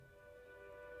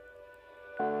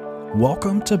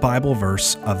Welcome to Bible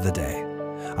Verse of the Day.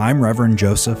 I'm Reverend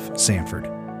Joseph Sanford,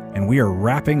 and we are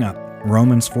wrapping up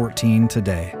Romans 14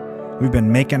 today. We've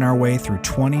been making our way through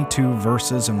 22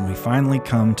 verses, and we finally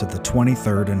come to the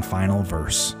 23rd and final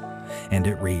verse, and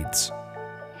it reads,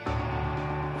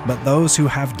 "But those who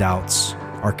have doubts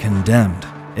are condemned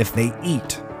if they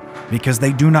eat, because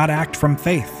they do not act from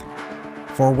faith.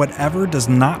 For whatever does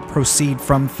not proceed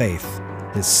from faith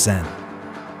is sin."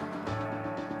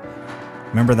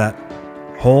 Remember that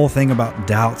whole thing about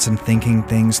doubts and thinking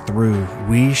things through.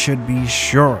 We should be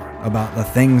sure about the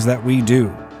things that we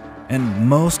do. And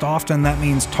most often that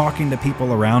means talking to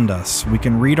people around us. We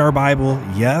can read our Bible,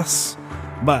 yes,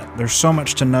 but there's so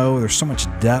much to know, there's so much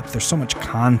depth, there's so much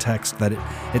context that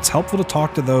it's helpful to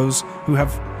talk to those who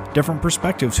have different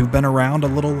perspectives, who've been around a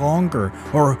little longer,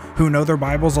 or who know their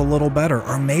Bibles a little better.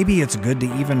 Or maybe it's good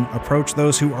to even approach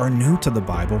those who are new to the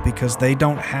Bible because they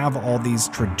don't have all these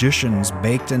traditions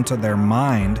baked into their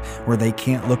mind where they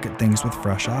can't look at things with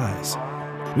fresh eyes.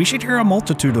 We should hear a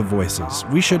multitude of voices.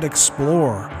 We should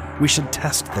explore. We should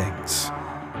test things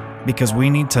because we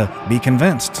need to be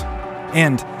convinced.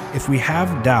 And if we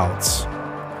have doubts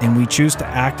and we choose to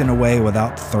act in a way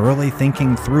without thoroughly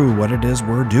thinking through what it is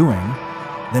we're doing,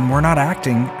 then we're not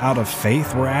acting out of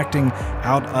faith, we're acting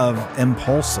out of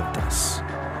impulsiveness.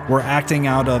 We're acting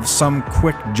out of some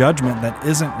quick judgment that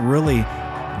isn't really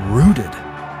rooted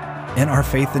in our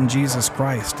faith in Jesus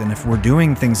Christ. And if we're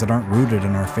doing things that aren't rooted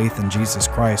in our faith in Jesus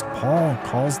Christ, Paul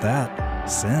calls that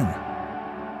sin.